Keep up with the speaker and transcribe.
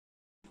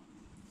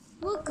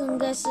Welcome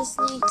guys to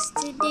Snakes.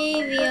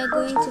 Today we are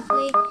going to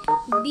play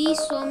Bee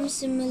Swarm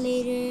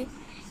Simulator.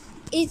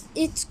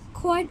 It's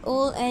quite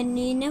old and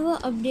it never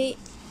update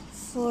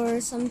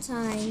for some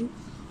time.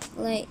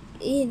 Like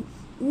it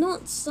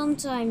not some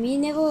time. It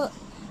never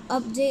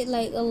update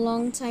like a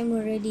long time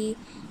already.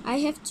 I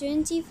have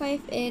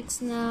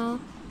 25x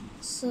now.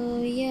 So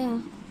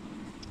yeah.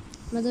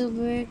 Mother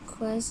Bird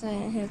quest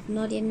I have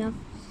not enough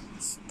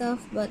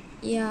stuff, but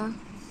yeah.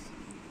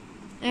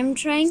 I'm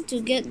trying to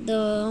get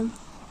the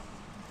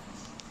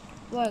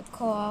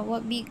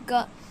what bee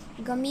got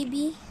gummy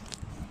bee.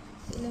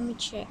 Let me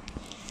check.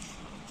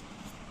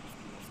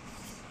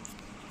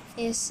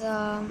 It's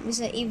an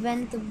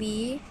event to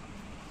be.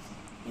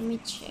 Let me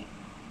check.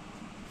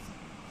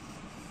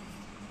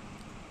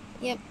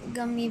 Yep,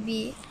 gummy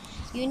bee.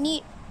 You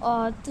need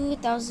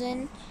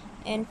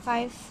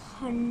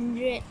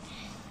 2,500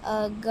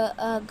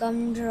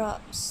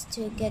 gumdrops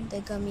to get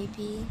the gummy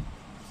bee.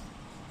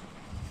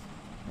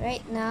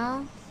 Right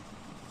now,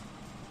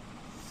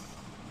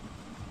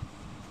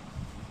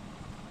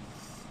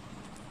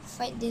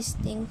 fight this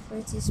thing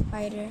first, this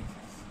spider.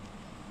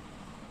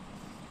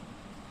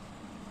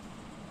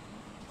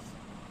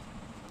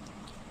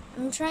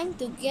 I'm trying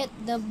to get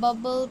the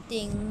bubble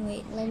thing.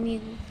 Wait, let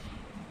me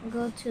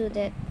go to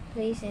that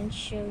place and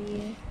show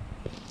you.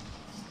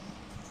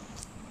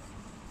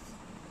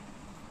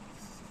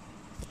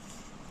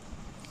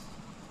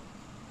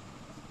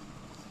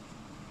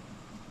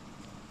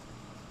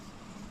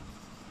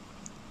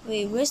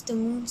 Wait, where's the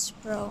moon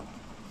sprout?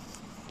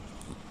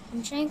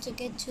 I'm trying to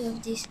get two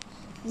of this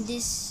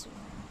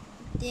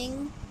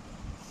thing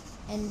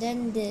and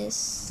then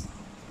this.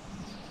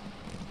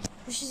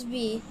 Which should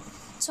be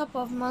top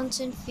of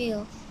mountain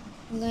field.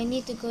 And I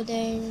need to go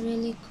there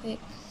really quick.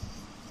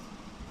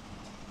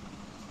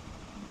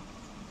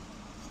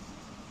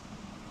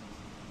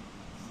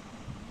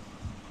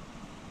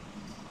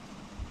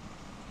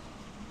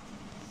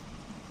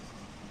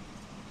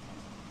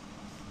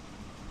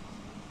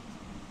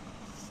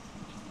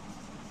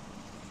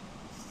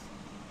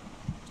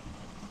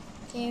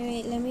 Okay,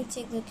 wait, let me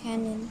take the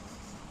cannon.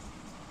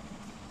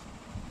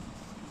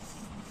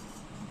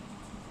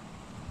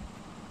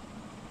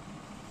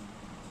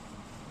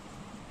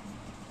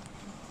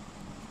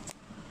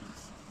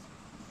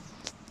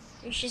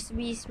 Vicious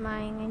bee is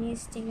mine. I need a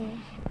stinger.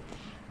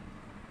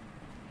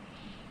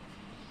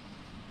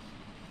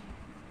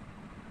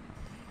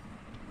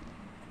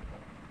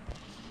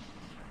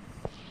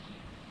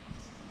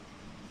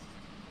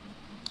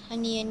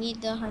 Honey, I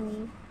need the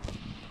honey.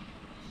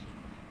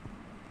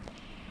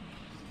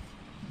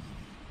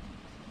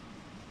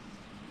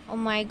 Oh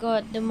my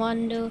god, the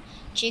Mondo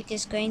chick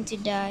is going to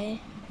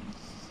die.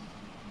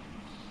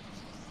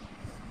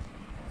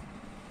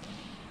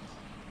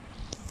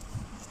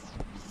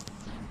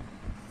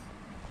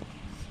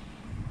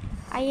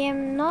 I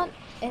am not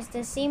at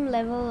the same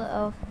level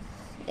of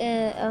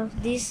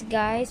these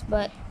guys,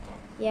 but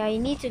yeah, you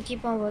need to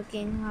keep on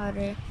working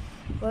harder.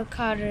 Work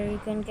harder,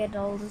 you can get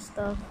all the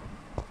stuff.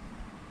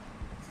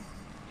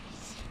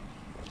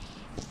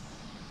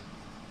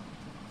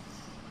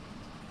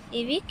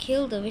 Did we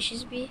kill the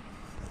vicious bee?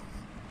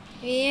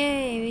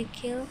 Yeah, we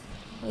kill.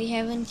 We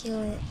haven't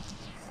killed it.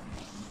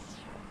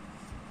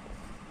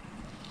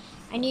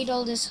 I need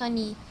all this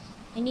honey.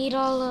 I need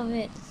all of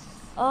it.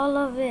 All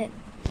of it.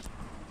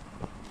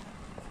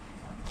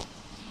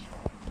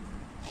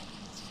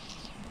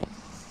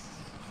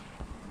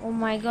 Oh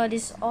my god,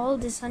 all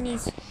this honey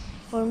is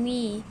for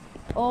me.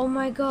 Oh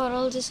my god,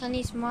 all this honey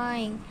is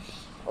mine.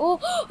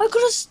 Oh, I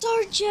got a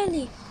star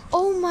jelly.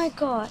 Oh my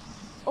god.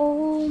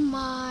 Oh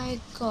my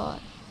god.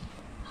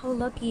 How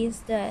lucky is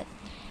that?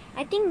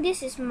 I think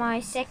this is my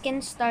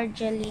second star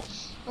jelly.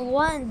 The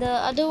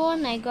other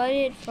one I got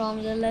it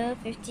from the level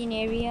 15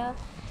 area.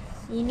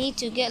 You need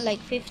to get like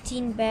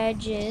 15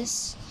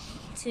 badges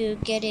to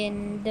get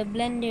in. The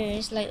blender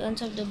is like on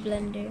top of the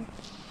blender.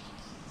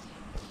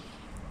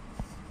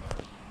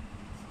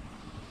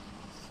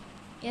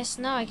 Yes,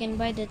 now I can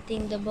buy the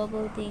thing, the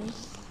bubble thing.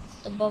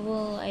 The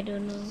bubble, I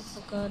don't know,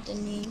 forgot the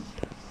name.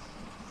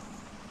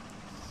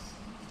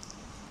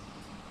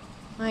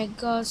 My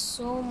god,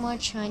 so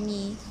much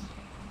honey.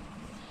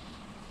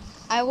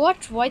 I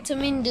watched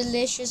Vitamin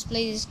Delicious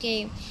play this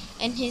game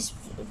and he's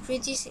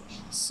pretty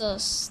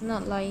sus,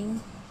 not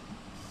lying.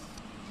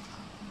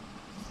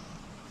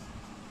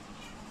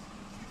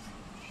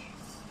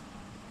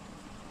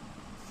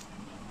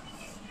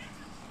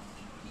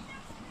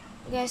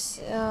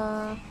 Guys,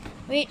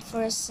 wait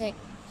for a sec.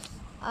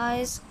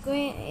 It's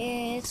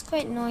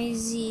quite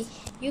noisy.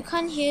 You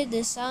can't hear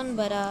the sound,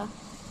 but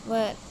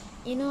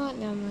you know what?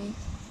 Never mind.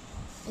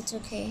 It's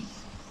okay.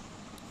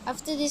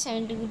 After this,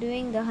 I'm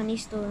doing the honey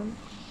storm.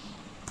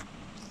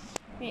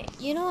 Wait,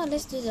 you know what?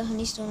 Let's do the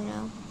honey storm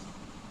now.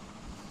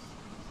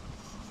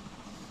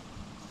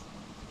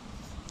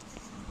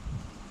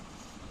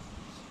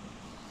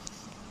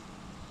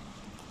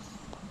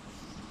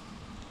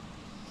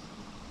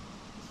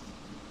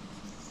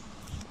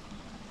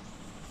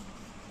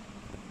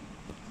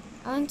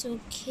 I want to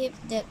keep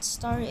that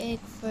star egg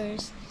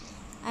first.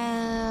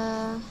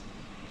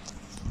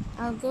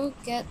 I'll go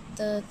get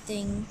the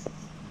thing.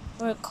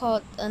 Or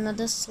called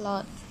another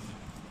slot.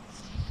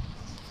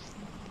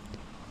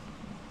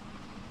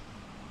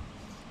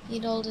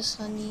 Eat all this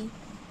honey.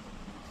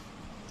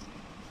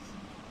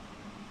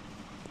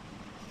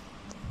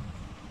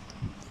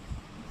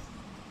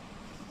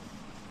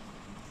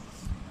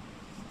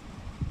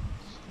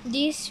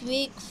 This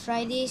week,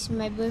 Friday is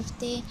my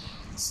birthday,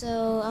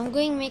 so I'm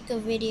going to make a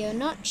video.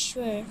 Not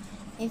sure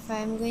if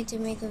I'm going to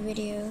make a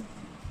video.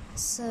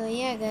 So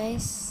yeah,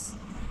 guys.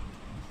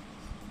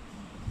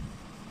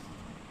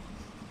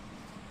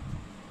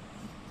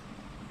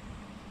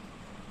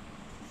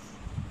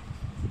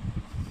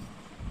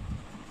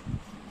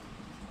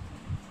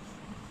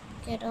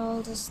 Get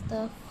all the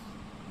stuff.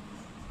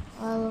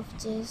 All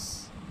of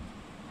this.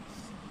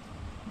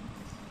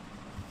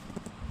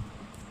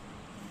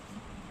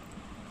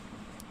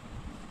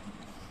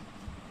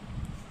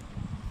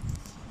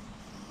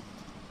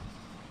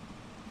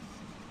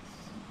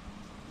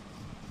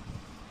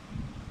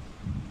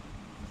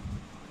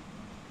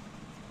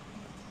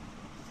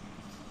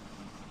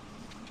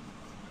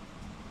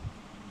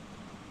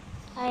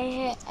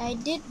 I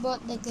did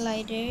bought the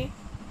glider.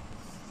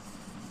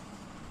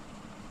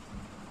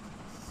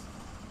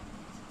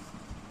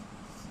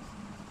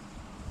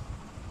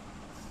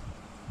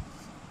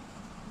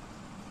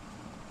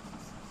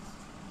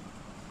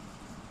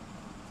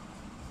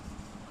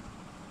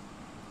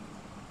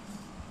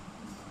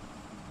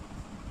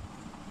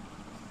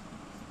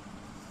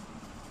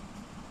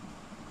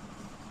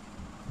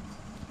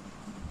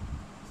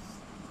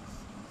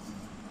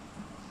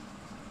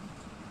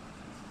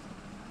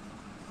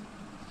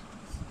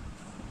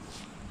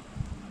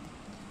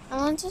 I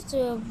wanted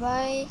to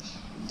buy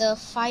the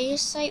fire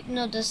site,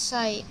 no, the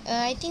site.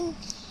 I think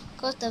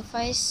got the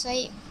fire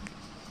site,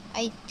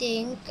 I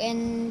think,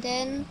 and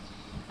then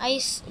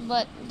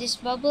but this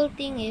bubble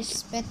thing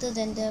is better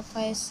than the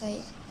fire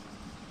site.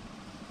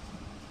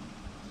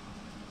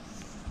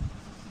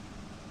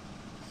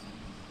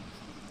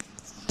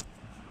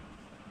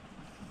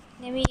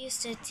 Let me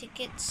use the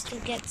tickets to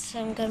get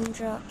some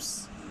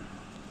gumdrops.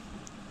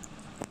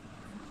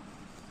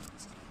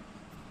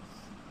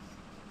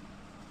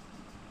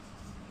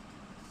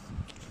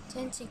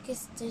 10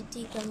 tickets,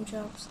 30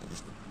 gumdrops.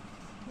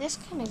 That's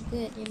kind of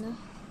good, you know.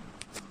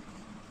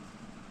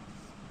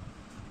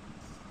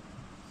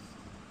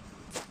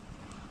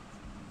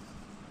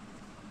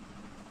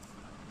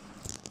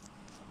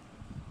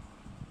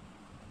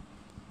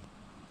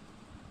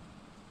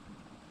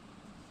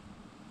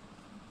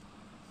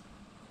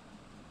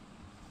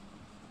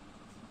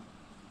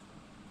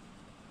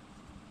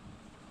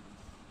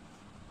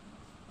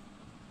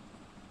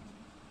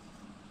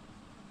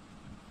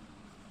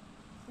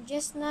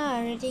 Just now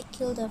I already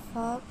killed a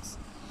fox.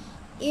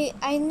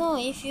 I know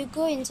if you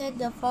go inside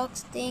the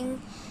fox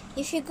thing,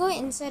 if you go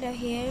inside of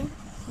here,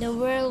 the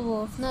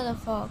werewolf, not a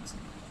fox,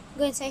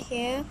 go inside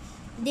here,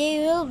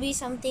 there will be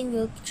something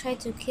will try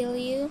to kill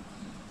you.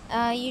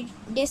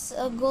 There's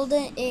a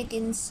golden egg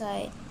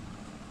inside.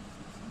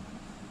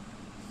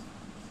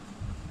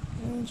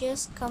 And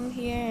just come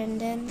here and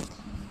then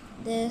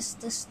there's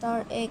the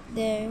star egg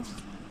there.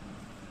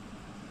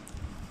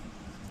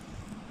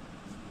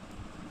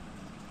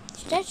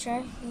 Should I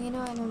try? You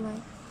know, I don't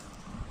mind.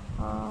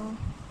 Oh,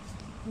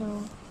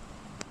 no.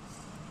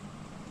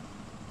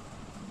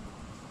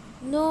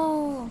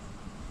 No!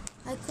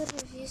 I could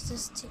have used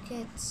those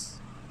tickets.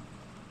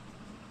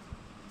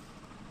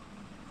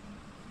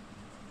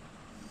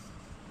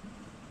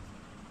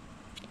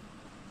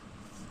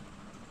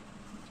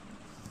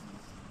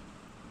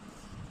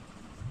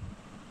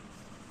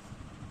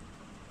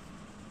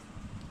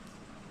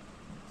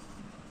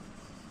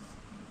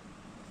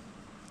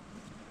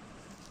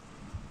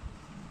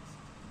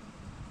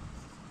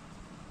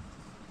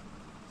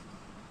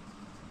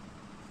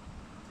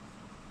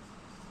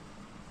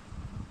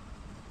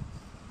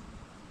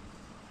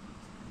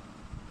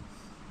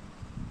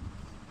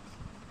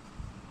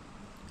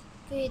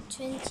 Okay,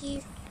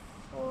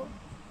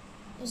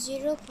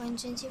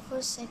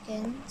 0.24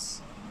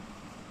 seconds.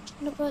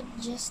 What about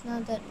just now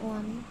that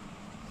one?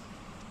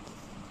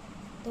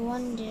 The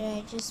one that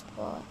I just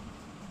bought.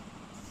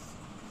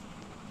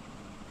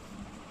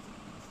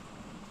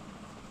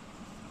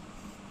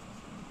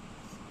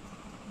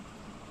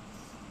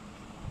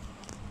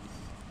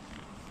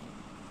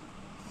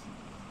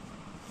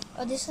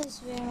 Oh, this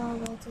one's way more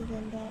better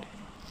than that.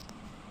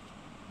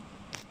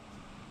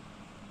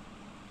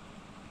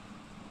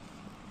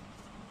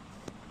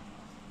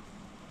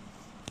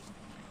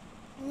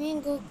 I'm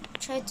gonna go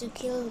try to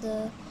kill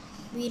the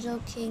Beetle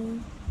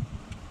King.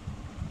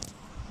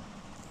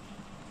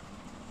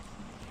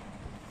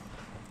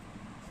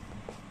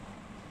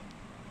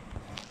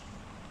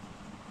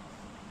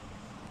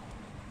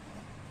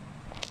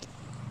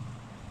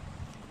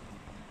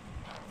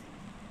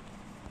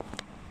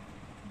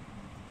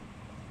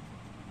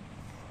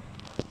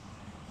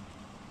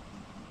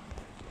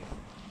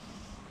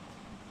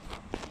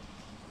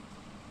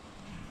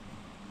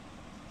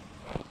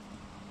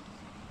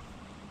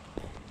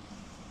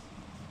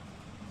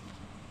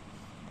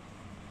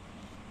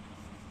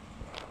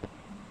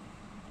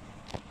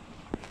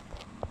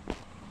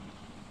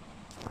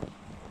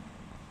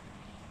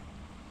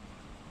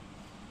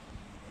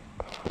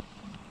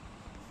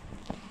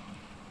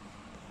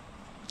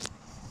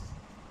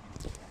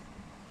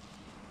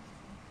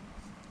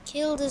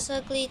 Kill this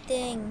ugly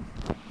thing.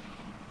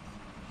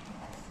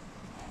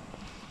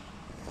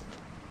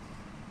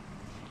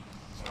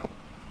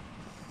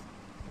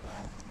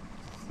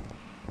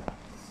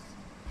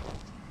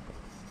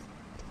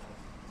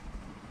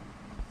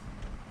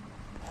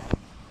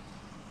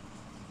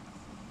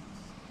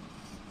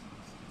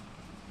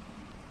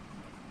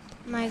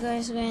 My guy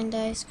is going to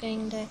die, is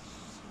going to die.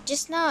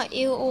 Just now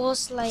it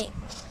was like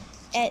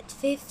at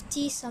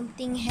 50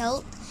 something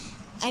health.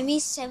 I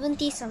mean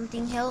 70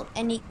 something health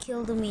and it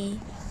killed me.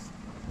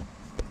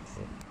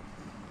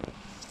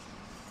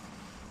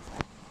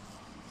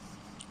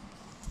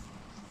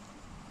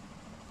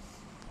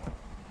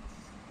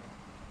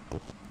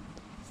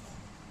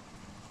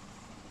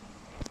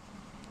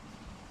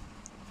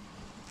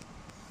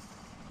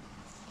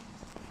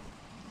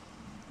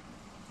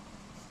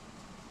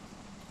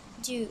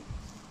 Dude.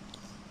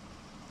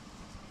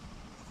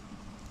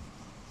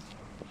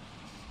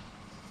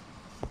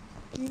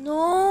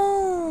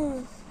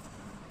 No!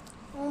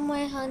 Oh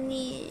my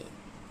honey.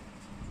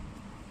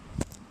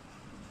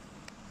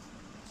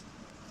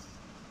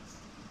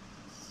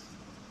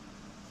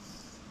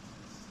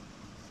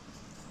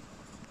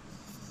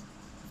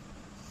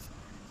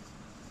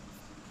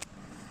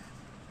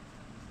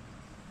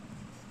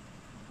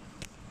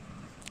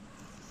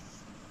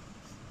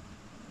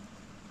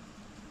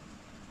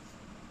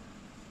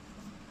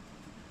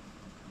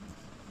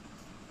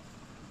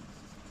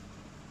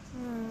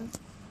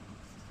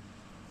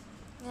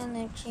 And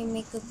actually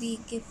make a bee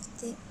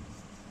gifted.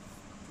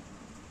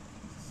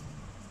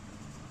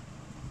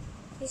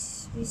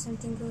 This be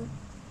something good.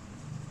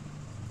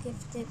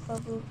 Gifted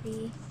bubble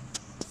bee.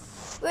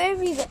 Where are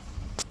we?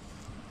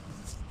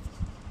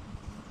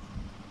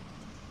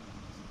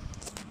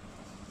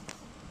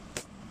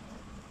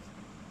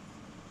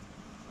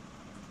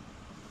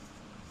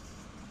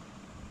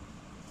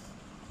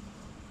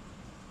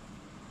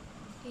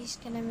 Please,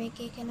 can I make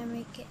it? Can I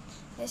make it?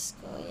 Let's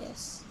go,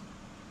 yes.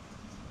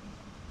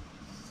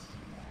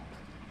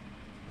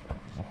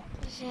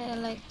 Yeah, I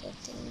like that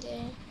thing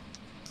there.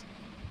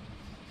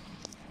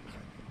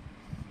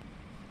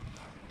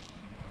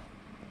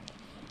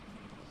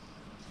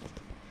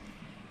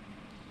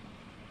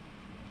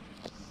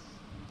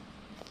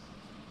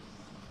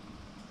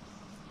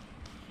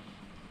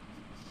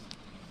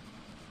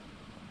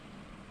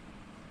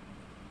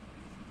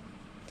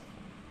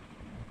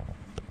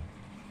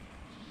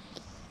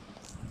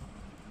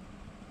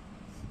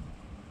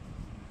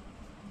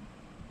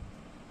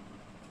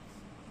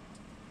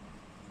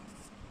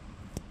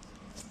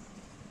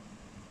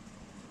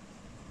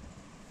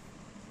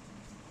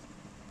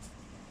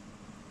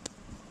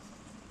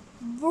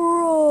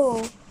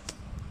 Bro,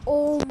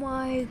 oh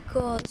my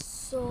god,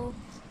 so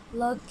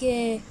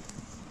lucky.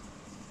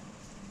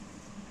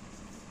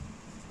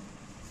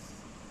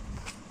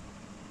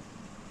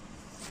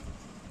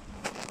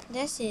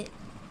 That's it.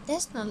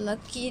 That's not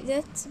lucky,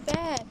 that's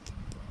bad.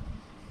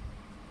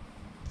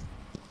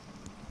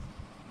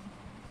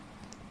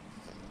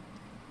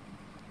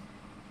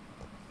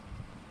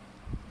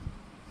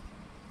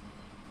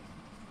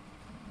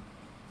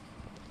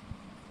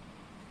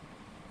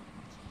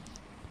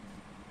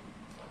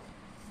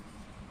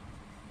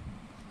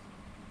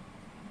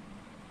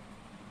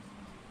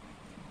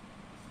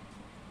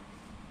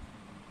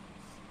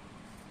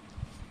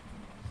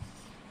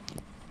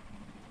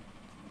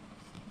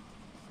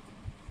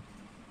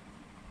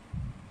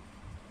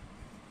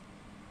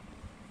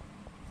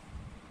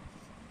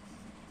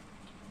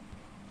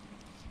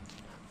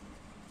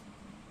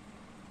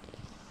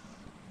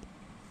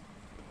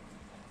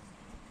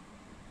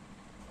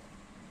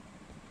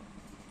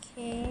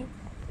 Okay.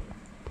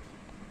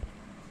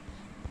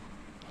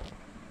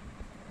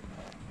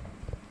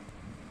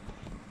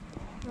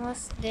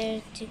 What's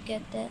there to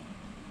get that?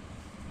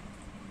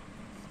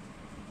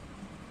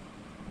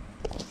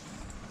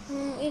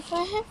 If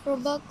I have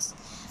Robux,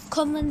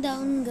 comment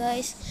down,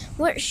 guys.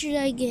 What should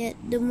I get?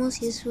 The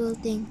most useful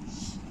thing.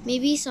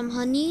 Maybe some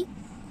honey,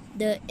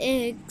 the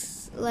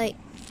eggs, like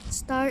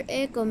star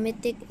egg or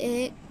mythic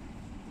egg,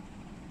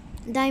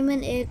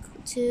 diamond egg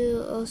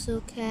too.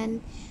 Also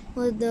can.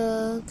 Or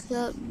the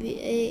club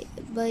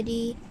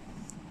buddy,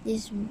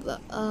 this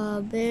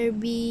bear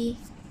bee.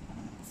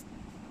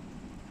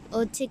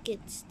 Or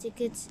tickets.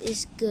 Tickets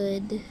is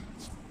good.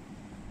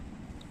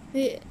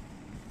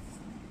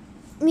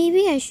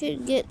 Maybe I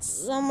should get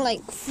some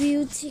like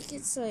few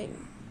tickets, like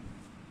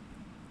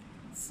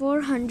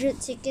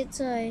 400 tickets,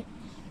 so I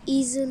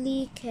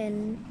easily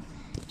can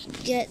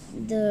get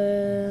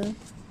the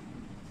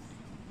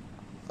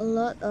a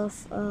lot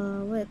of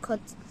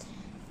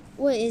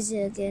what is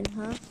it again,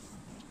 huh?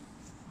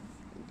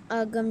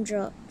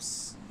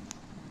 Gumdrops.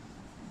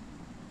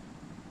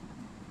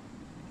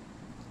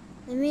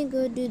 Let me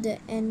go do the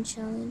end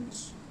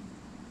challenge.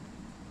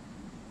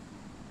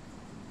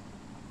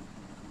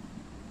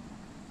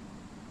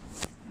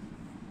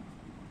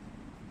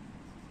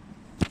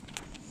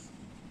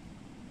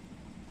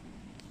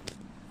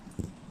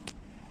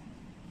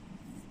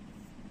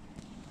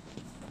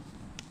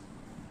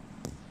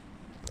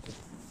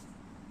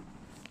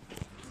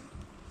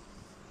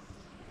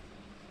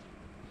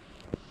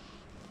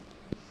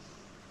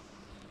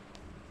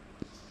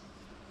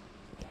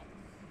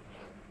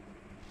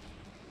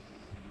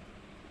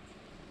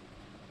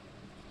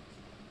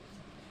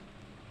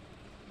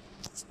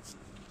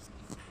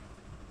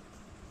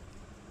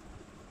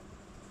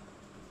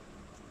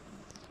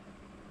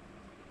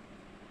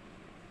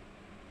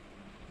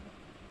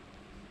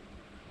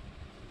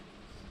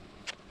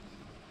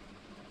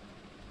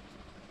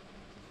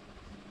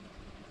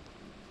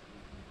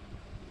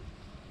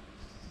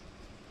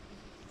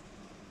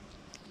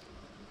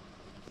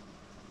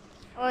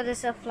 Oh,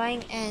 there's a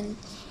flying ant.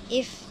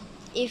 If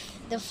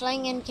the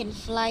flying ant can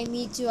fly,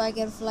 me too. I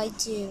can fly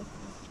too.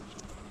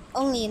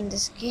 Only in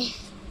this game.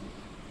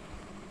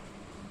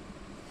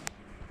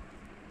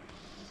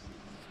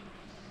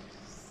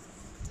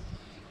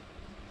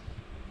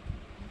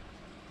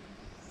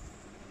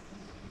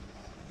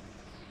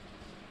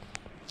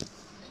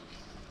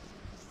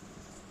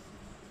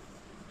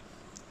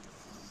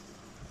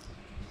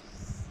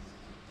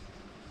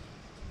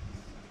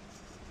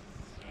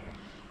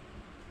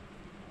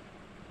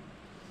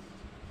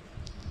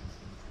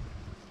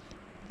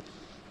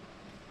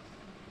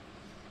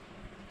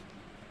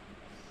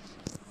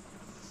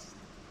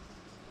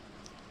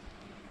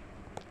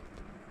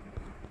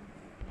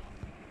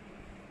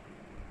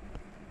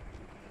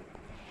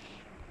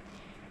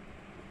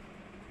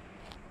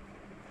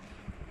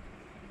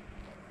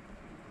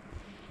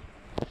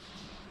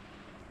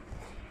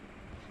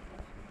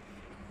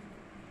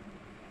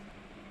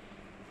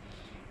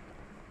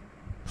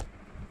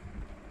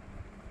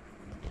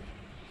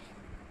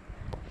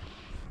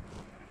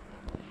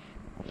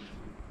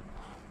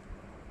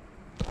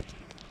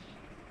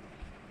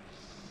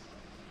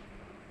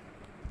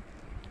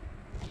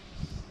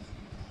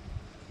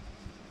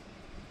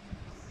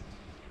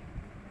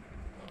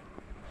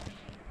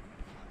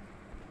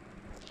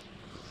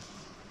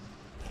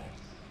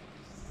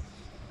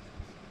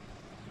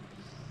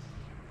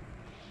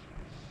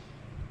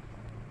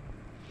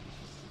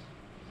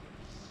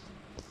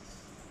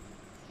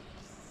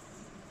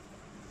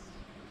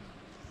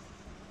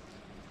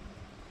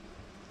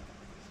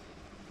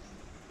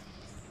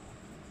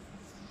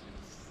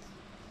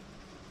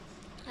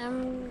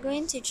 I'm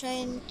going to try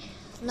and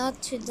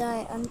not to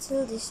die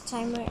until this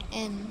timer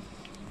ends.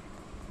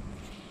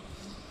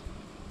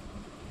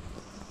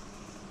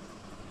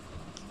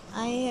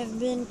 I have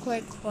been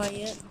quite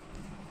quiet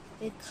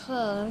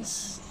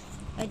because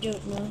I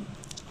don't know.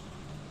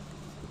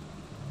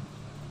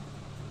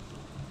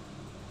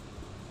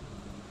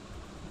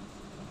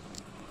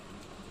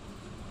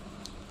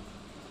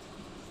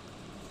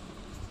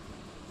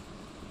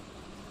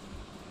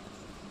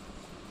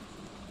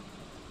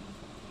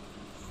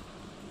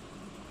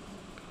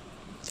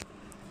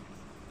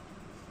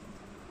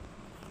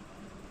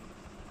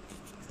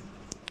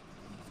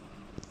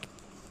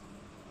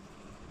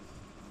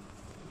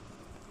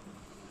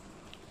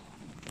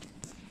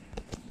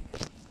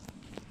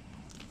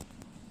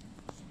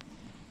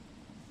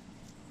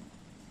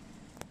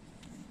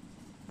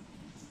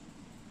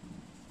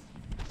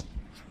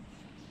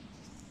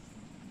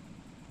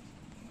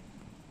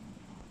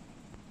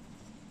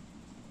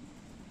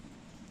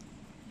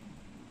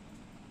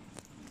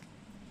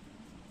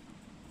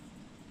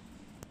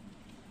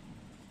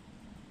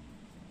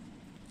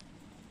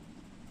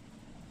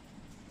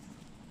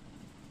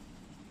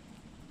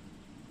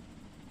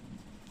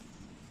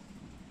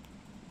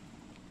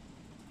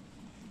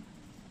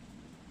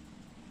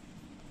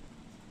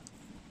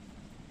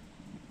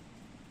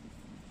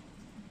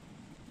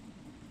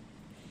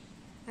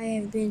 I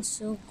have been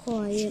so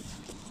quiet.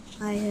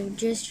 I have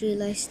just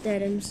realized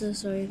that. I'm so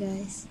sorry,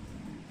 guys.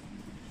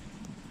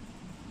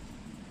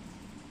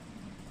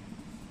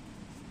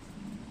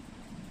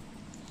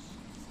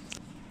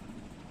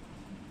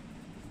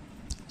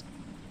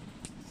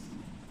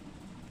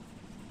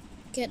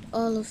 Get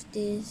all of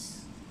this.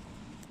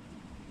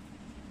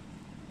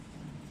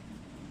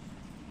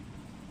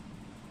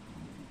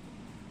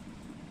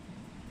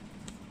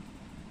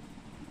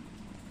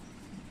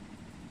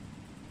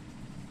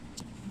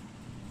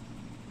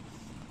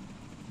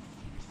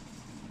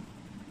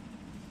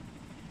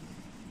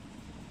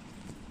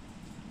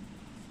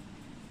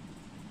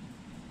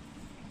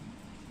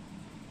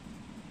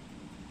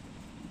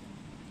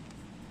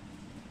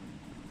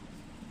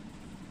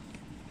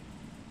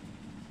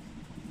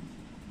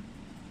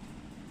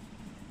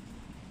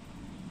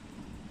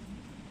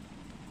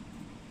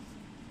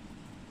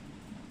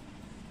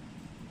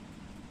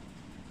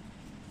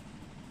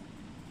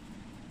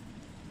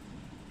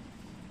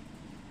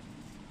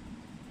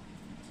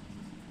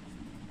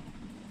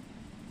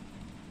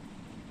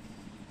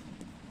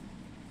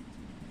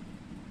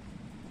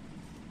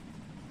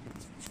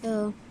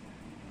 Oh,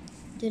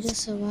 did I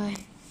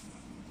survive?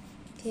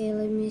 Okay,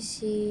 let me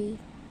see.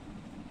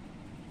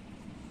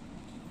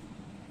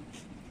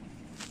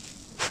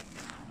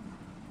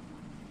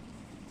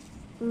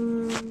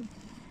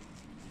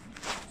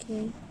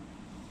 Okay.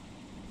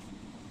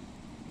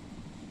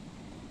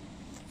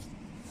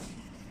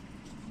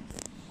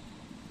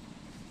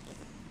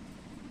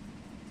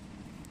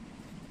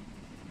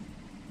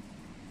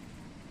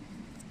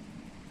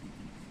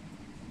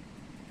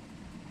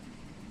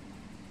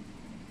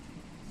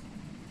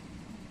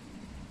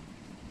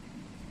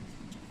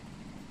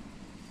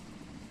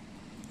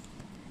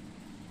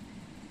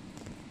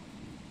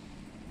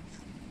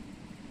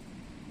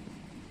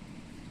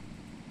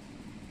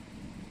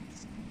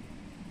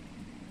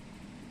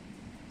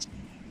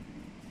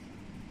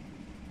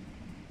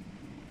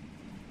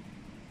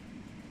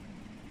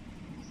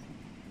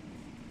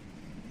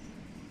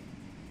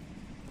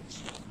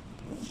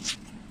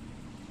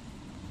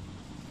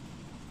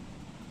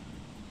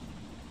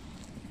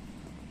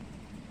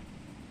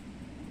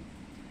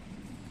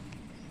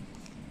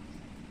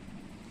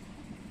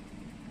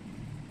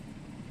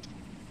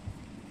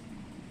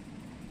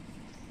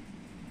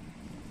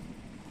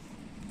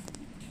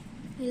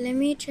 Let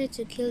me try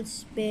to kill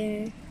this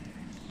bear.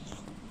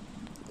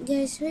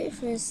 Guys, wait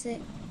for a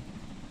sec.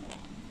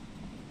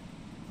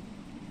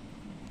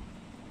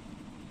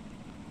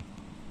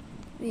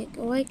 Wait,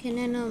 why can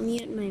I not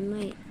mute my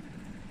mic?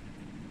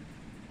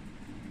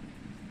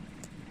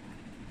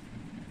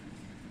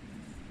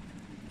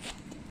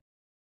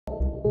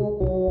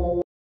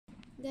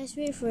 Guys,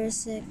 wait for a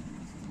sec.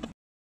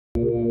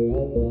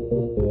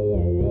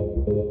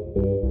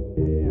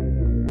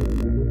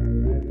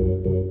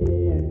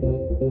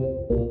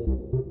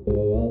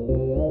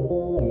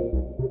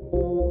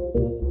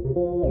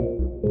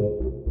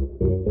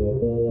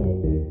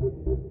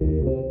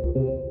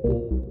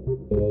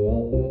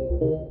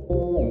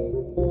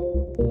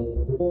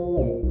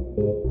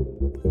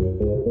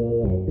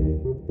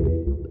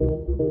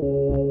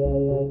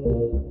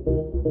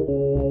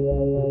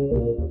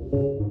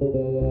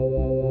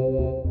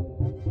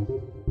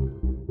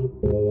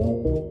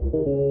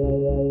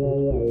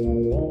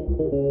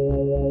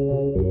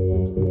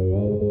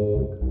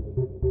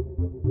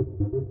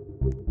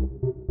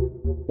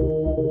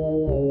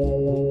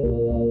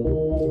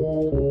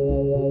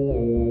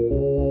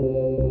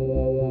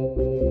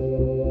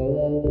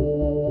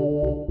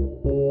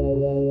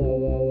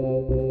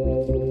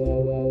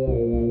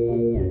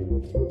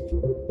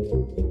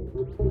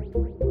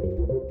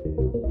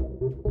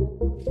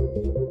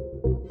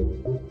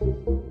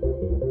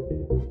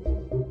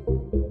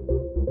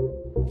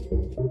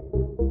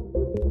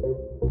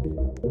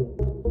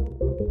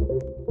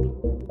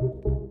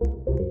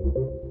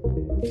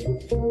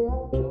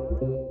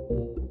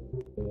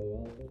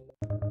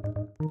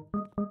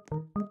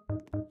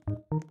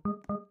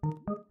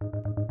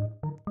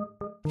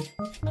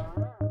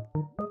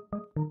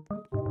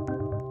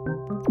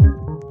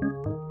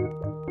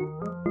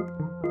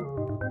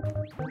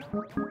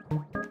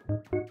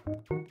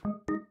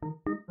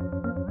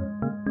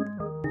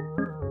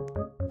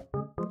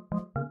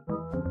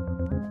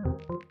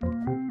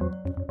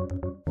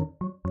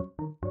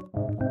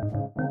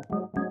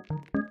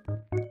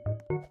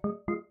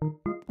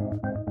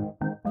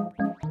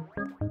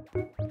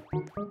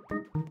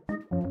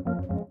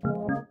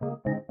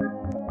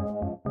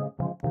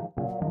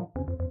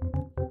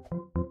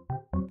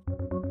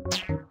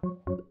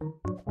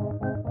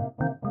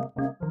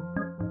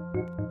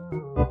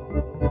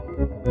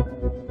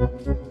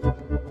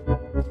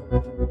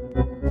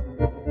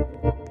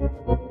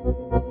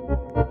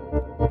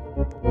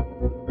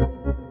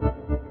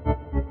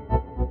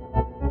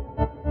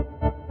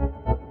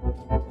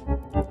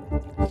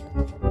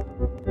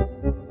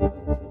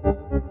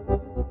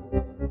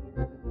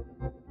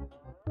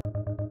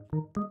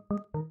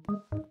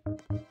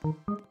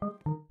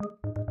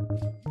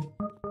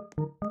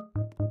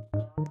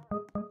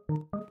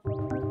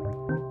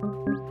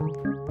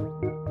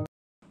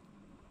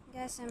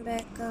 Guys, I'm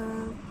back.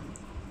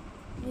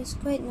 It's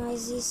quite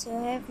noisy, so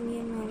I have me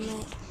and my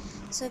mic.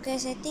 So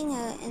guys, I think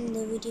I'll end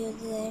the video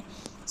there.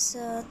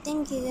 So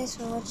thank you guys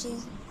for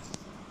watching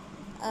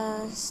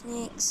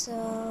Snake.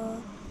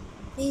 So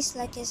please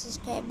like and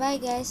subscribe. Bye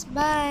guys.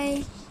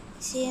 Bye.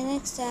 See you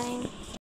next time.